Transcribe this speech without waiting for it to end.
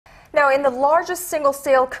Now, in the largest single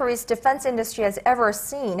sale Korea's defense industry has ever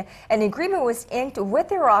seen, an agreement was inked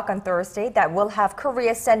with Iraq on Thursday that will have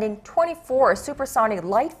Korea sending 24 supersonic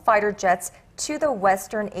light fighter jets to the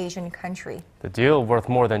Western Asian country. The deal, worth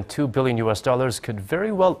more than $2 billion, could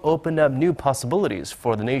very well open up new possibilities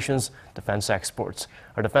for the nation's defense exports.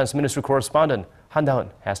 Our defense ministry correspondent, Han Da-eun,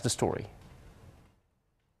 has the story.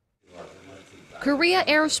 Korea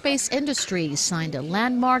Aerospace Industries signed a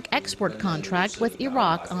landmark export contract with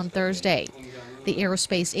Iraq on Thursday. The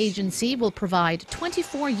aerospace agency will provide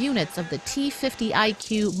 24 units of the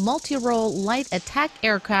T-50IQ multi-role light attack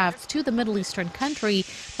aircraft to the Middle Eastern country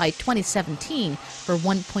by 2017 for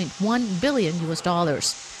 $1.1 billion.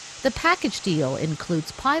 The package deal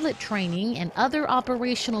includes pilot training and other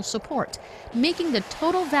operational support, making the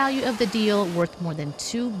total value of the deal worth more than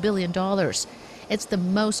 $2 billion. It's the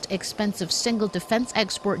most expensive single defense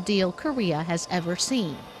export deal Korea has ever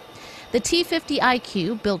seen. The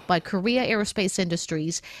T-50IQ, built by Korea Aerospace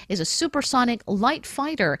Industries, is a supersonic light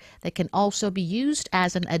fighter that can also be used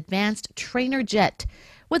as an advanced trainer jet.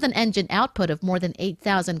 With an engine output of more than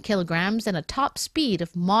 8,000 kilograms and a top speed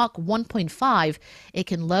of Mach 1.5, it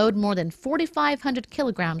can load more than 4,500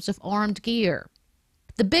 kilograms of armed gear.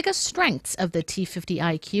 The biggest strengths of the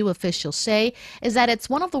T-50IQ, officials say, is that it's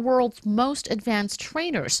one of the world's most advanced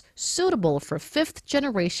trainers, suitable for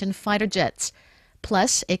fifth-generation fighter jets.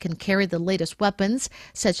 Plus, it can carry the latest weapons,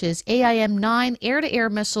 such as AIM-9 air-to-air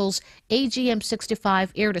missiles,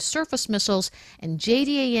 AGM-65 air-to-surface missiles, and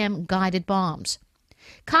JDAM guided bombs.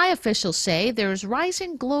 Kai officials say there's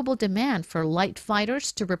rising global demand for light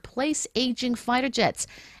fighters to replace aging fighter jets,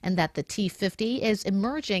 and that the T-50 is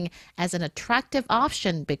emerging as an attractive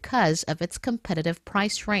option because of its competitive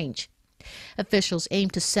price range. Officials aim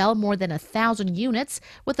to sell more than 1,000 units,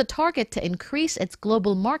 with a target to increase its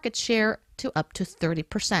global market share to up to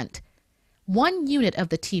 30%. One unit of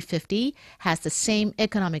the T-50 has the same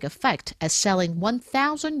economic effect as selling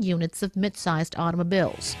 1,000 units of mid-sized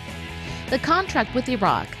automobiles. The contract with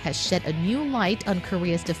Iraq has shed a new light on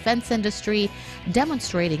Korea's defense industry,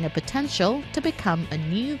 demonstrating a potential to become a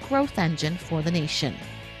new growth engine for the nation.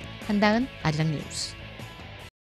 Han Da-eun, Arirang News.